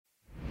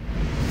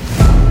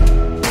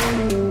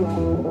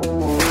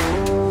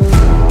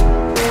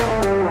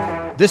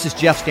This is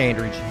Jeff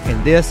Standridge,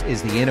 and this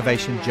is the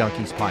Innovation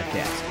Junkies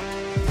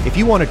podcast. If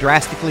you want to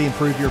drastically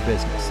improve your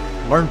business,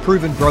 learn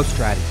proven growth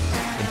strategies,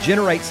 and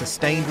generate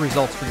sustained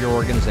results for your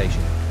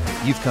organization,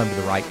 you've come to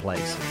the right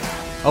place.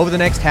 Over the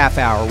next half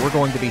hour, we're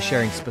going to be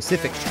sharing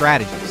specific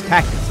strategies,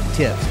 tactics, and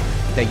tips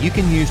that you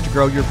can use to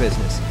grow your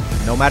business,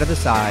 no matter the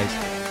size,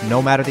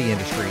 no matter the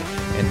industry,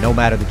 and no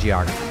matter the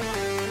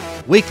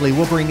geography. Weekly,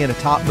 we'll bring in a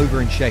top mover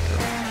and shaker,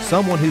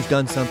 someone who's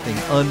done something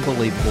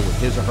unbelievable with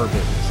his or her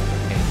business,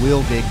 and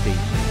we'll dig deep.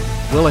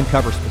 We'll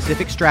uncover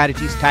specific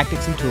strategies,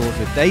 tactics, and tools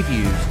that they've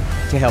used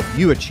to help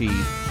you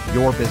achieve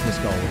your business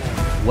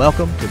goals.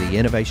 Welcome to the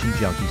Innovation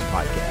Junkies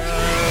podcast.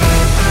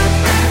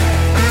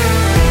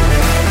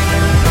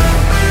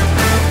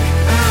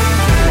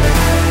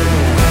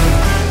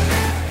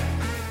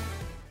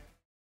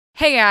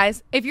 Hey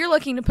guys, if you're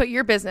looking to put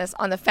your business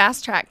on the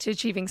fast track to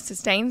achieving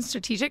sustained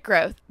strategic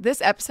growth, this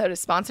episode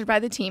is sponsored by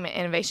the team at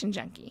Innovation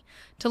Junkie.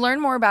 To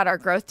learn more about our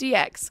Growth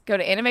DX, go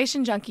to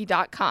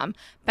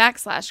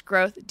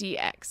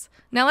innovationjunkie.com/growthdx.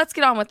 Now let's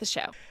get on with the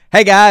show.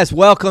 Hey guys,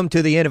 welcome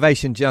to the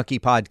Innovation Junkie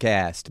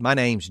podcast. My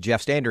name's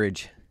Jeff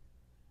Standridge.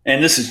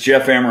 And this is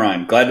Jeff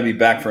Amrine. Glad to be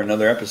back for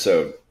another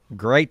episode.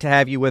 Great to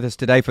have you with us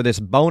today for this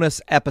bonus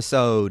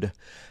episode.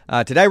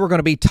 Today we're going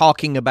to be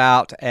talking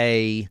about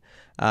a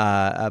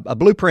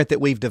blueprint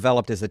that we've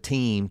developed as a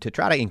team to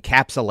try to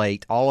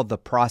encapsulate all of the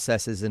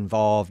processes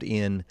involved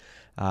in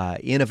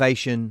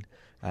innovation,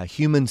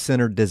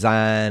 human-centered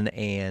design,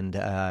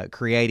 and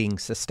creating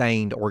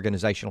sustained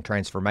organizational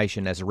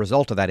transformation as a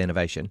result of that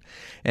innovation.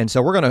 And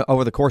so we're going to,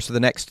 over the course of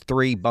the next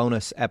 3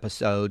 bonus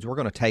episodes, we're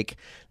going to take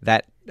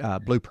that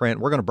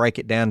blueprint, we're going to break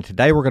it down.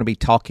 Today we're going to be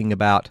talking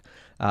about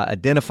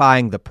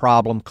identifying the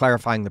problem,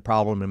 clarifying the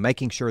problem, and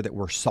making sure that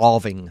we're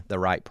solving the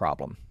right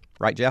problem.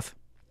 Right, Jeff?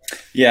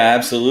 Yeah,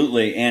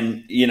 absolutely.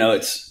 And,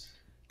 it's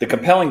the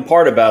compelling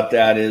part about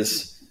that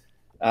is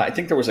I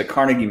think there was a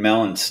Carnegie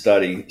Mellon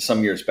study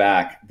some years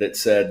back that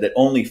said that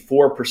only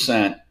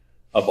 4%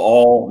 of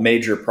all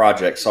major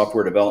projects,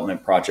 software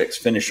development projects,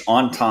 finish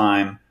on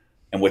time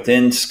and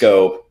within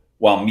scope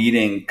while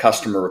meeting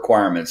customer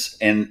requirements.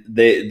 And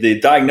the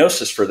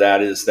diagnosis for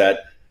that is that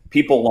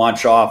people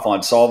launch off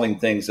on solving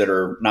things that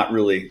are not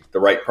really the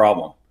right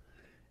problem.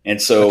 And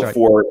so right.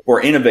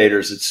 for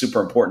innovators, it's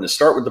super important to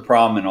start with the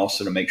problem and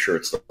also to make sure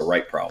it's the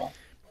right problem.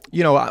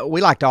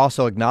 We like to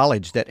also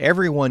acknowledge that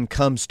everyone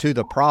comes to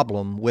the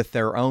problem with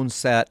their own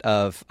set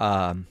of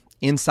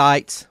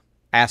insights,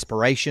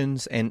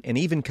 aspirations, and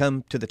even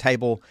come to the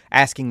table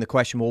asking the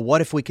question, well,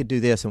 what if we could do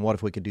this and what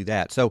if we could do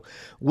that? So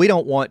we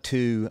don't want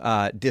to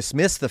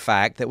dismiss the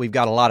fact that we've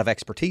got a lot of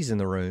expertise in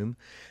the room,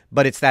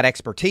 but it's that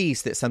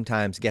expertise that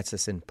sometimes gets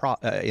us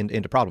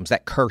into problems,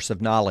 that curse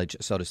of knowledge,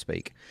 so to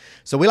speak.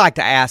 So we like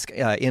to ask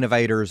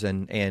innovators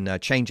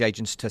and change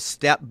agents to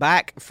step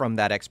back from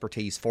that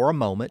expertise for a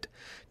moment,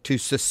 to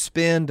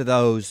suspend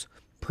those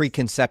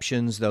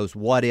preconceptions, those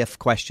what-if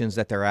questions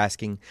that they're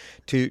asking,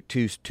 to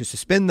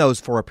suspend those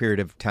for a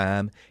period of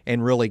time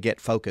and really get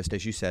focused,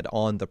 as you said,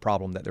 on the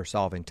problem that they're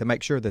solving, to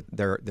make sure that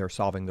they're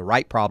solving the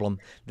right problem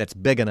that's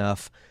big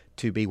enough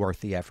to be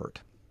worth the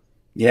effort.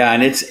 Yeah,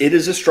 and it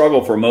is a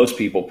struggle for most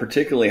people,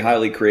 particularly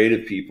highly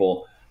creative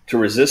people, to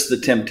resist the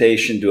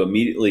temptation to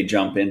immediately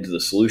jump into the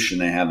solution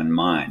they have in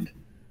mind.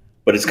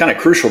 But it's kind of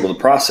crucial to the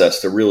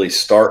process to really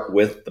start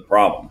with the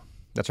problem.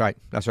 That's right.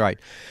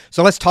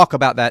 So let's talk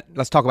about that.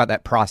 Let's talk about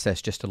that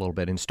process just a little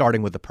bit, and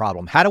starting with the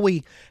problem. How do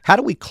we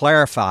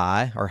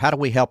clarify, or how do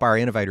we help our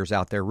innovators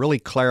out there really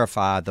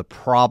clarify the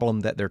problem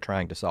that they're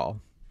trying to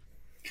solve?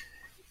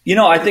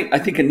 I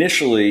think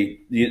initially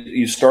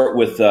you start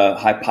with a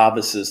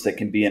hypothesis that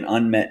can be an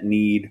unmet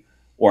need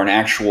or an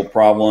actual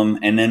problem.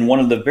 And then one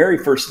of the very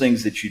first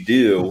things that you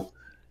do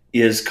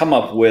is come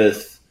up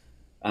with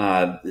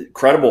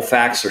credible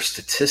facts or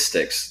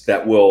statistics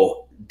that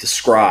will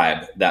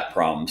describe that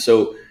problem.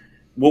 So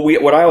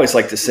what I always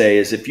like to say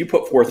is, if you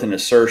put forth an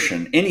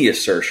assertion, any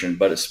assertion,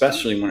 but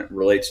especially when it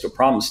relates to a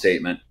problem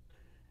statement,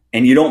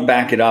 and you don't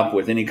back it up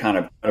with any kind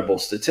of credible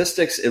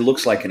statistics, it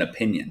looks like an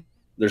opinion.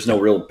 There's no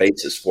real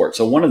basis for it.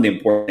 So one of the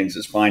important things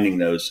is finding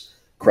those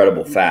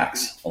credible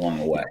facts along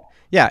the way.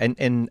 Yeah,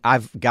 and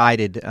I've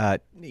guided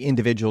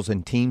individuals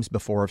and teams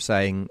before of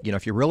saying,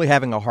 if you're really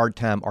having a hard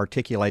time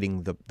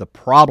articulating the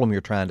problem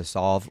you're trying to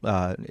solve,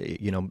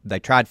 they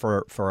tried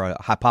for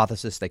a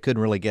hypothesis, they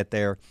couldn't really get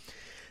there.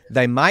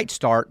 They might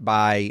start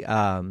by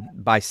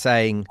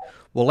saying,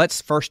 well,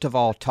 let's first of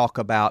all talk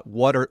about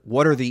what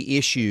are the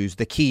issues,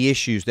 the key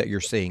issues that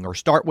you're seeing, or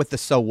start with the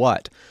so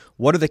what.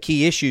 What are the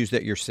key issues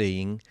that you're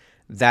seeing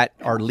that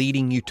are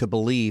leading you to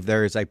believe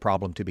there is a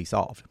problem to be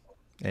solved?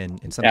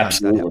 And sometimes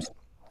Absolutely. that helps.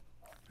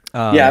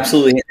 Yeah,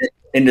 absolutely.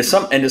 And to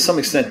some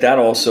extent, that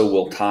also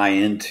will tie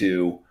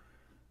into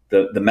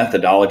the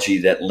methodology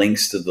that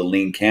links to the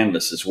lean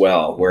canvas as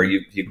well, where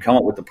you come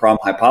up with the problem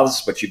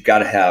hypothesis, but you've got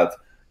to have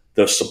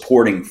those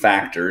supporting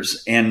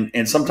factors. And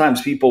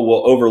sometimes people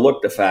will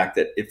overlook the fact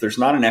that if there's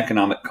not an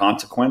economic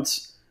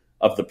consequence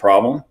of the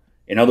problem,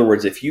 in other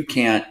words, if you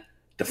can't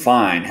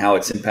define how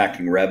it's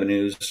impacting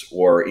revenues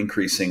or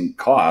increasing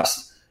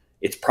costs,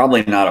 it's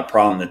probably not a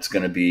problem that's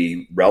going to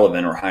be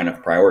relevant or high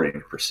enough priority to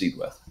proceed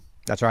with.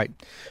 That's right.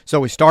 So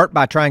we start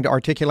by trying to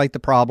articulate the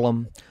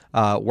problem,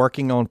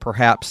 working on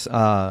perhaps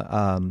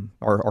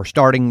or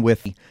starting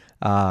with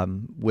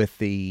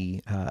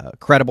the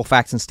credible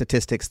facts and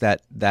statistics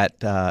that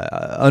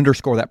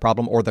underscore that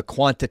problem, or the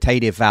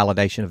quantitative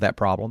validation of that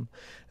problem.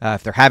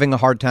 If they're having a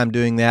hard time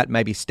doing that,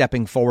 maybe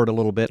stepping forward a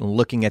little bit and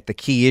looking at the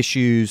key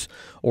issues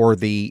or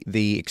the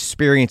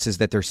experiences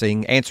that they're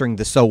seeing, answering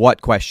the so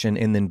what question,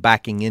 and then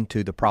backing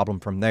into the problem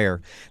from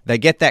there. They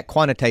get that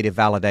quantitative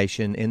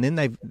validation, and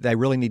then they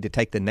really need to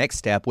take the next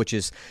step, which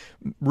is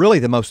really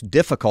the most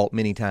difficult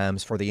many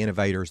times for the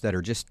innovators that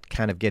are just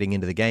kind of getting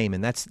into the game,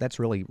 and that's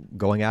really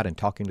going out and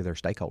talking to their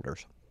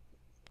stakeholders.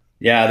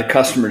 Yeah, the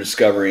customer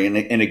discovery,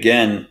 and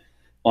again,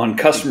 on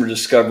customer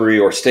discovery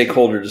or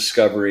stakeholder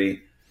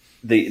discovery,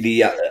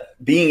 the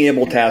being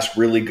able to ask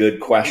really good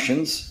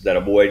questions that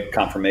avoid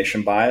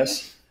confirmation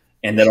bias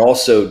and that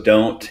also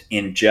don't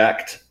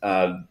inject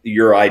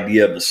your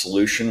idea of the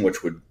solution,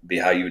 which would be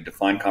how you would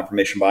define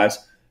confirmation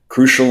bias,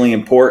 crucially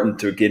important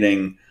to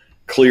getting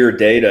clear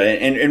data.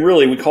 And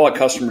really, we call it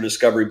customer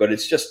discovery, but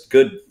it's just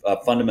good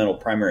fundamental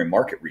primary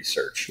market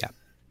research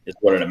is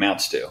what it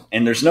amounts to.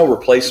 And there's no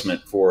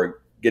replacement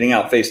for getting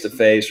out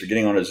face-to-face or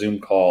getting on a Zoom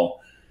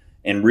call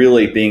and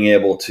really being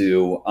able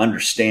to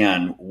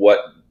understand what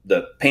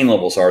the pain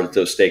levels are that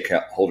those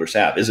stakeholders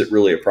have. Is it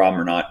really a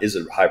problem or not? Is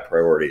it high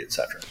priority, et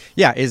cetera?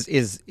 Yeah.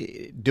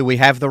 Do we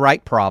have the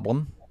right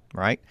problem,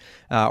 right?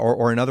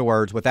 Or in other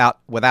words, without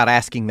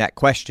asking that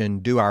question,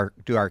 do our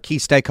key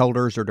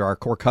stakeholders or do our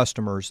core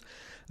customers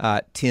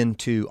tend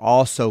to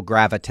also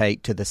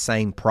gravitate to the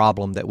same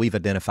problem that we've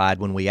identified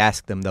when we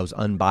ask them those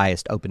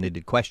unbiased,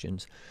 open-ended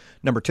questions?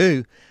 Number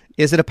two,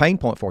 is it a pain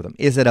point for them?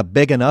 Is it a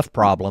big enough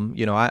problem?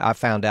 You know, I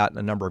found out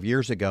a number of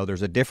years ago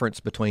there's a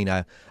difference between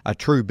a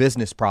true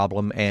business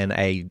problem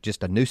and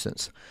just a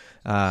nuisance.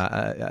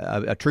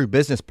 A true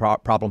business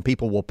problem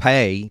people will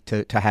pay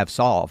to have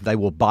solved. They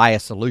will buy a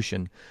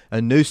solution.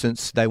 A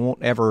nuisance, they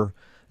won't ever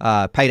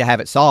pay to have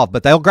it solved,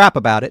 but they'll gripe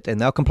about it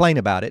and they'll complain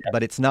about it,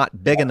 but it's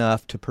not big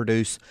enough to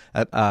produce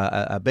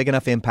a big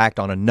enough impact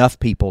on enough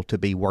people to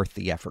be worth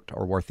the effort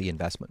or worth the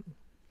investment.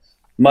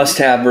 Must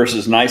have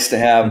versus nice to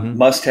have. Mm-hmm.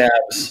 Must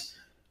haves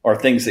are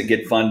things that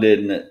get funded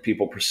and that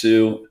people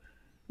pursue.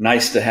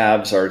 Nice to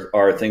haves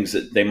are things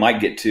that they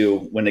might get to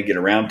when they get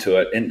around to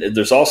it. And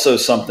there's also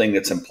something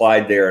that's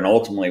implied there, and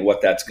ultimately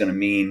what that's going to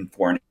mean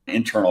for an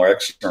internal or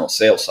external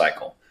sales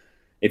cycle.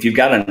 If you've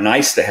got a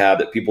nice to have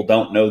that people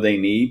don't know they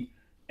need,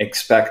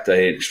 expect an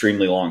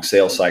extremely long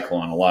sales cycle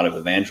and a lot of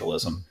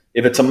evangelism.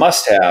 If it's a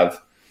must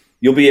have,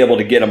 you'll be able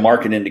to get a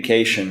market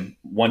indication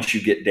once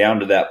you get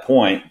down to that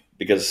point,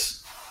 because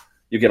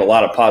you get a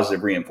lot of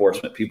positive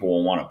reinforcement. People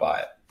will want to buy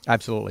it.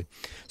 Absolutely.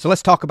 So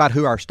let's talk about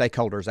who our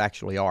stakeholders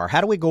actually are.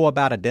 How do we go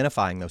about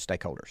identifying those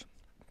stakeholders?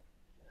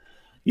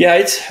 Yeah,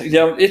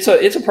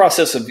 it's a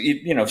process of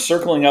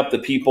circling up the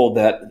people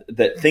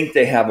that think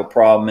they have a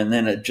problem, and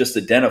then just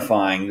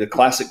identifying. The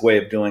classic way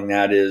of doing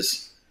that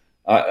is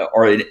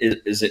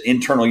it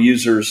internal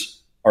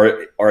users,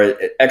 or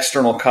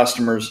external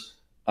customers,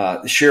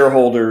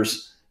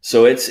 shareholders.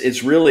 So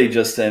it's really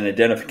just an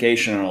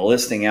identification and a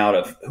listing out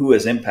of who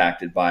is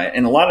impacted by it.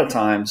 And a lot of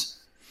times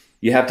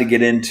you have to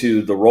get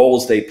into the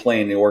roles they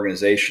play in the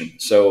organization.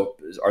 So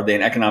are they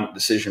an economic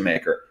decision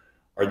maker?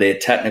 Are they a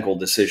technical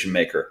decision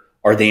maker?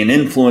 Are they an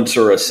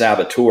influencer or a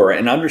saboteur?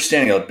 And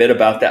understanding a bit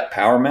about that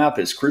power map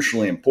is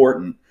crucially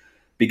important,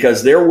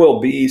 because there will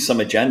be some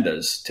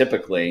agendas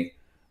typically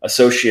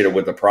associated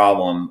with the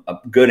problem,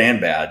 good and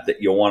bad,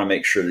 that you'll want to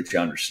make sure that you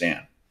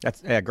understand.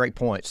 That's a great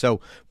point.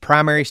 So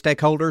primary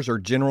stakeholders are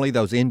generally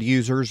those end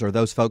users or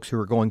those folks who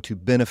are going to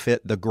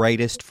benefit the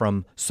greatest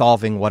from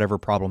solving whatever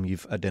problem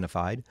you've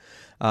identified.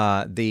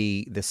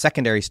 The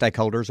secondary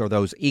stakeholders are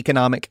those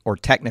economic or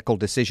technical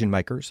decision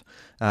makers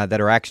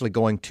that are actually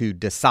going to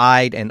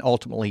decide and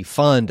ultimately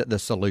fund the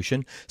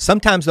solution.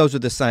 Sometimes those are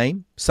the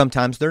same,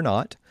 sometimes they're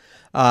not.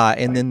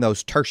 And then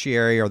those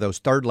tertiary or those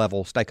third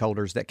level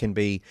stakeholders that can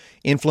be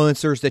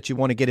influencers that you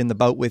want to get in the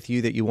boat with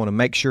you, that you want to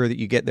make sure that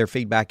you get their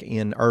feedback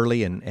in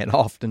early and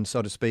often,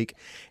 so to speak.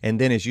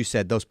 And then, as you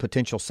said, those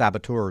potential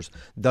saboteurs,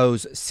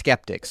 those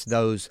skeptics,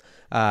 those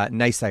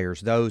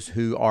naysayers, those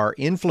who are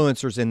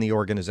influencers in the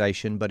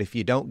organization, but if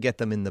you don't get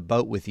them in the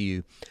boat with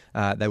you,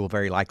 they will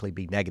very likely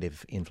be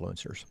negative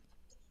influencers.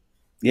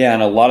 Yeah,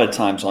 and a lot of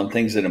times on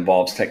things that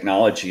involves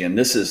technology, and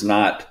this is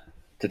not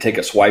to take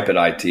a swipe at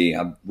IT.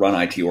 I run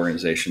IT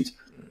organizations.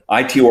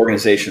 IT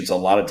organizations a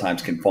lot of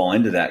times can fall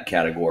into that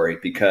category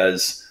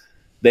because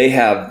they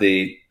have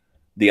the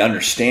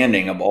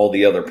understanding of all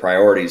the other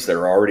priorities that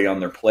are already on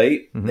their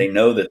plate. Mm-hmm. They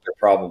know that they're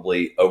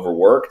probably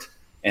overworked,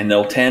 and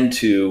they'll tend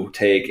to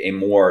take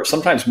a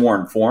sometimes more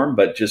informed,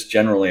 but just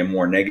generally a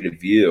more negative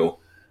view,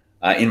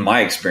 in my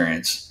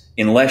experience,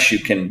 unless you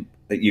can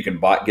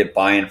get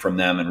buy-in from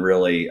them and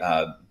really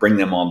bring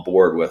them on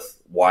board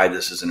with why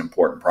this is an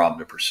important problem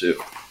to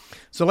pursue.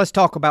 So let's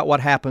talk about what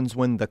happens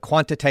when the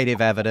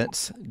quantitative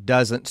evidence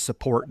doesn't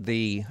support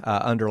the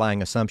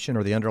underlying assumption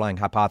or the underlying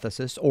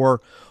hypothesis, or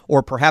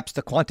perhaps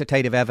the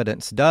quantitative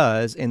evidence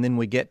does, and then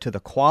we get to the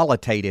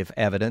qualitative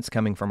evidence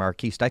coming from our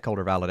key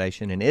stakeholder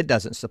validation, and it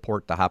doesn't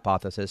support the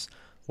hypothesis.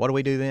 What do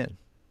we do then?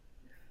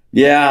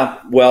 Yeah,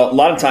 well, a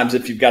lot of times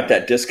if you've got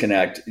that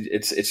disconnect,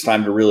 it's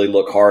time to really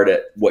look hard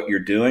at what you're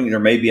doing. There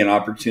may be an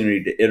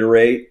opportunity to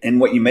iterate, and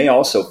what you may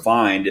also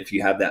find if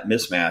you have that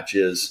mismatch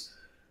is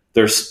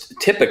there's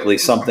typically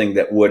something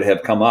that would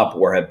have come up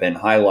or have been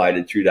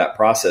highlighted through that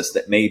process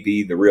that may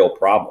be the real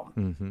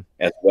problem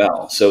as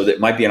well. So that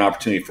might be an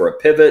opportunity for a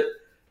pivot,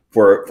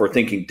 for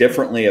thinking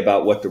differently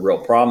about what the real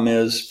problem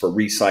is, for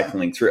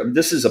recycling through. I mean,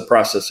 this is a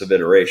process of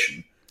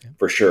iteration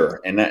for sure.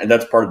 And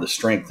that's part of the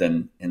strength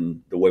in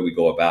the way we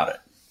go about it.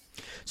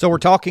 So we're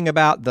talking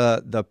about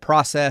the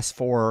process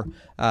for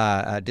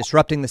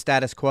disrupting the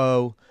status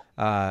quo,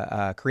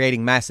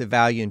 creating massive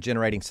value and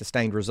generating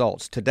sustained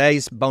results.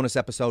 Today's bonus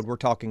episode, we're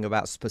talking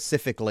about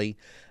specifically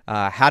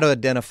how to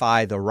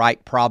identify the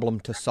right problem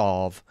to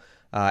solve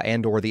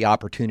and or the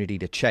opportunity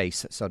to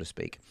chase, so to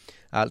speak.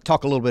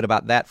 Talk a little bit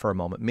about that for a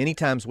moment. Many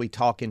times we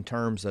talk in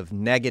terms of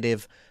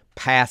negative,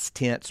 past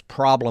tense,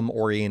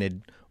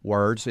 problem-oriented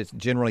words. It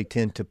generally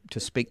tend to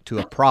speak to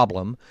a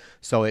problem,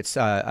 so it's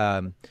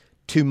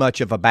too much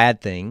of a bad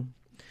thing.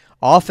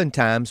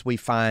 Oftentimes, we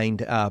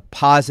find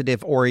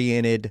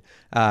positive-oriented,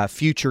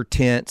 future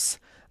tense,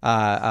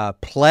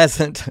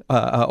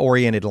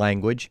 pleasant-oriented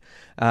language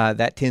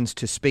that tends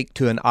to speak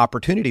to an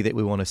opportunity that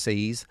we want to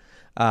seize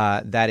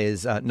that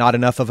is not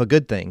enough of a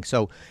good thing.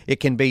 So it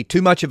can be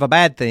too much of a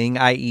bad thing,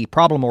 i.e.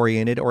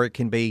 problem-oriented, or it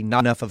can be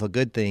not enough of a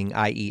good thing,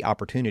 i.e.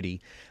 opportunity.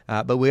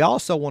 But we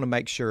also want to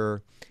make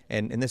sure,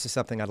 and this is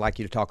something I'd like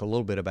you to talk a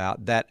little bit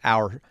about, that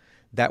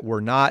we're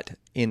not,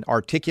 in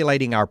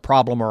articulating our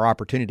problem or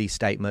opportunity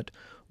statement,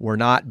 we're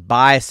not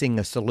biasing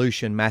a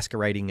solution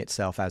masquerading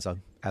itself as a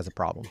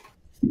problem.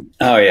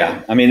 Oh,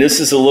 yeah. I mean, this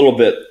is a little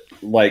bit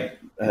like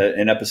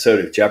an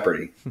episode of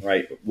Jeopardy,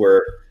 right?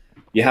 Where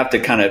you have to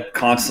kind of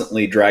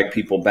constantly drag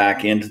people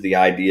back into the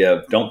idea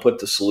of don't put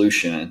the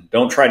solution in.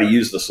 Don't try to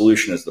use the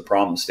solution as the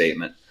problem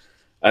statement.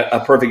 A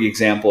perfect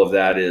example of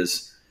that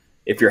is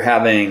if you're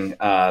having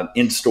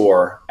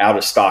in-store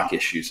out-of-stock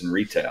issues in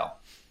retail.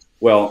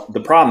 Well, the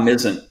problem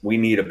isn't we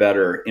need a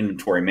better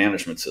inventory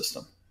management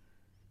system.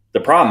 The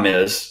problem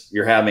is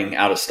you're having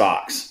out of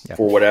stocks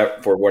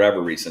for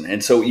whatever reason.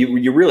 And so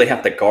you really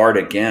have to guard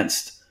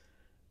against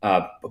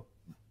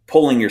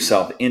pulling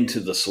yourself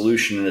into the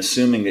solution and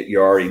assuming that you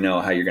already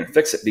know how you're going to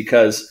fix it,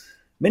 because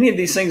many of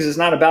these things is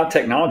not about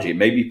technology. It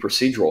may be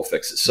procedural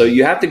fixes. So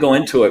you have to go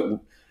into it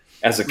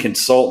as a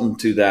consultant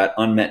to that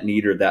unmet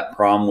need or that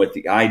problem with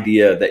the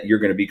idea that you're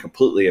going to be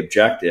completely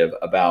objective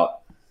about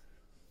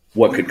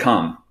what could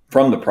come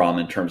from the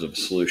problem in terms of a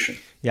solution.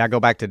 Yeah, I go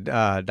back to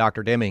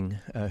Dr. Deming,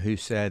 who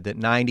said that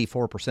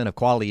 94% of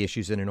quality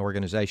issues in an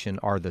organization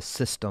are the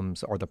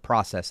systems or the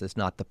processes,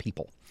 not the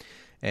people.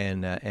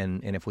 And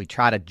if we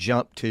try to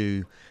jump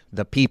to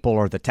the people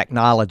or the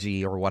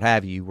technology or what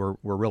have you,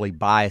 we're really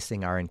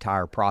biasing our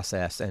entire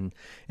process. And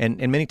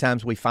many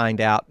times we find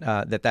out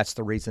that that's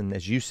the reason,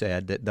 as you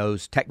said, that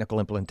those technical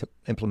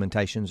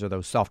implementations or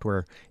those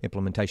software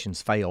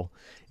implementations fail,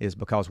 is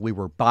because we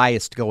were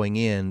biased going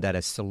in that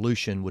a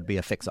solution would be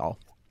a fix-all.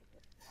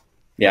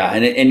 Yeah,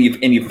 and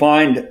you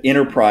find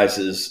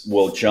enterprises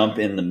will jump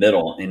in the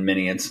middle in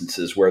many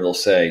instances where they'll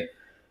say,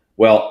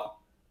 well,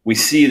 we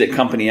see that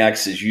company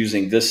X is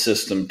using this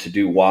system to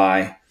do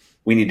Y.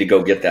 We need to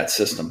go get that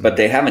system. But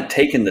they haven't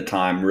taken the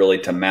time really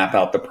to map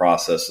out the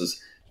processes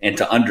and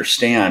to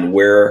understand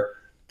where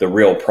the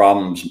real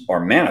problems are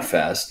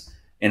manifest.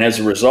 And as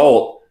a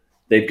result,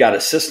 they've got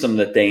a system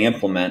that they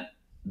implement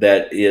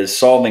that is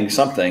solving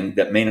something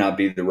that may not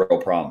be the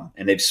real problem.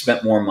 And they've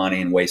spent more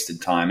money and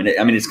wasted time. And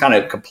it's kind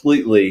of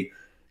completely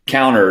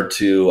counter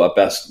to a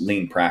best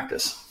lean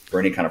practice for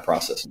any kind of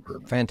process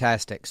improvement.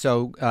 Fantastic.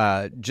 So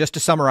just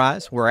to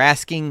summarize, we're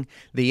asking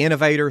the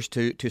innovators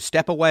to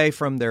step away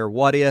from their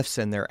what-ifs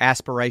and their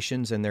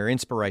aspirations and their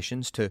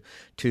inspirations, to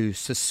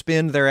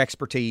suspend their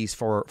expertise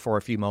for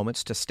a few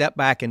moments, to step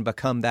back and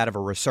become that of a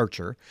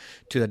researcher,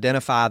 to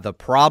identify the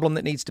problem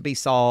that needs to be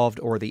solved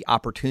or the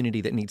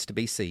opportunity that needs to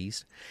be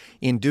seized.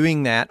 In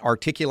doing that,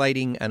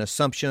 articulating an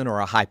assumption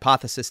or a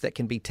hypothesis that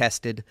can be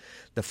tested.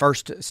 The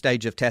first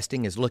stage of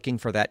testing is looking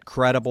for that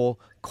credible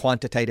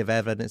quantitative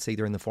evidence,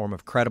 either in the form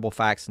of credible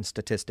facts and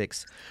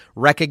statistics,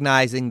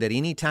 recognizing that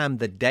anytime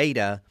the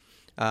data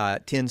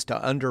tends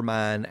to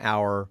undermine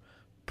our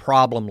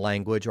problem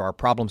language or our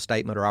problem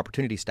statement or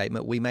opportunity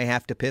statement, we may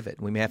have to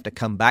pivot. We may have to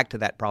come back to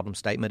that problem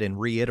statement and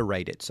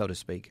reiterate it, so to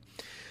speak.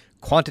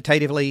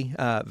 Quantitatively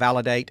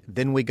validate,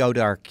 then we go to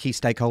our key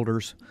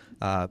stakeholders,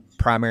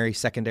 primary,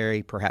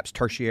 secondary, perhaps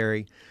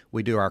tertiary.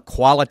 We do our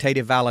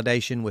qualitative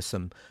validation with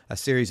a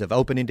series of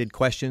open-ended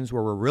questions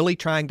where we're really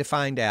trying to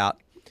find out,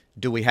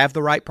 do we have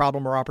the right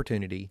problem or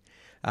opportunity?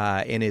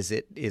 And is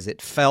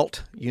it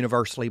felt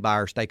universally by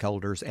our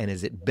stakeholders? And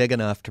is it big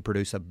enough to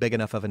produce a big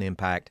enough of an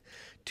impact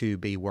to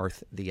be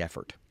worth the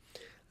effort?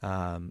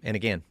 And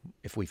again,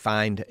 if we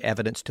find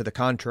evidence to the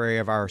contrary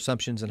of our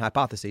assumptions and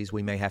hypotheses,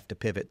 we may have to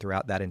pivot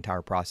throughout that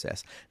entire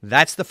process.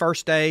 That's the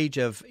first stage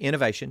of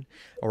innovation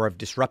or of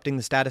disrupting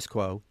the status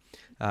quo.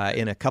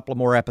 In a couple of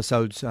more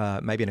episodes,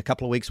 maybe in a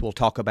couple of weeks, we'll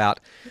talk about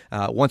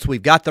once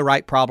we've got the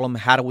right problem,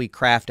 how do we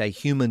craft a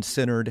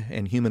human-centered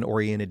and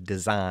human-oriented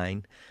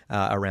design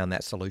around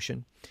that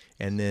solution.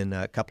 And then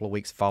a couple of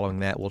weeks following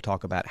that, we'll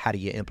talk about how do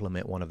you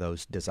implement one of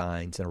those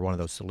designs or one of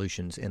those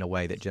solutions in a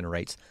way that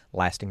generates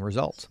lasting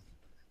results.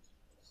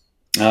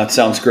 It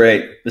sounds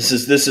great. This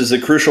is a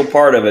crucial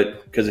part of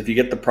it, because if you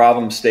get the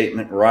problem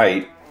statement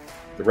right,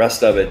 the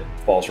rest of it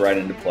falls right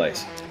into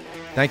place.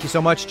 Thank you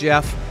so much,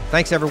 Jeff.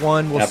 Thanks,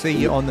 everyone. We'll see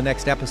you on the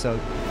next episode.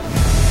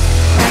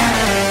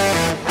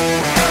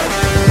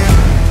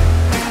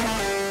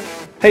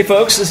 Hey,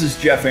 folks, this is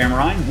Jeff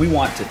Amrine. We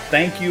want to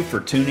thank you for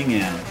tuning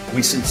in.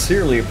 We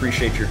sincerely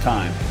appreciate your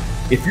time.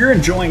 If you're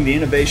enjoying the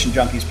Innovation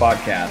Junkies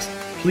podcast,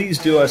 please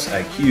do us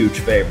a huge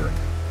favor.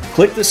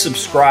 Click the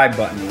subscribe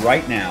button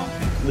right now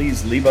and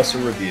please leave us a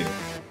review.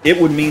 It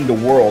would mean the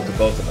world to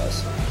both of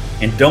us.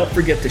 And don't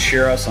forget to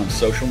share us on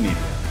social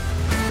media.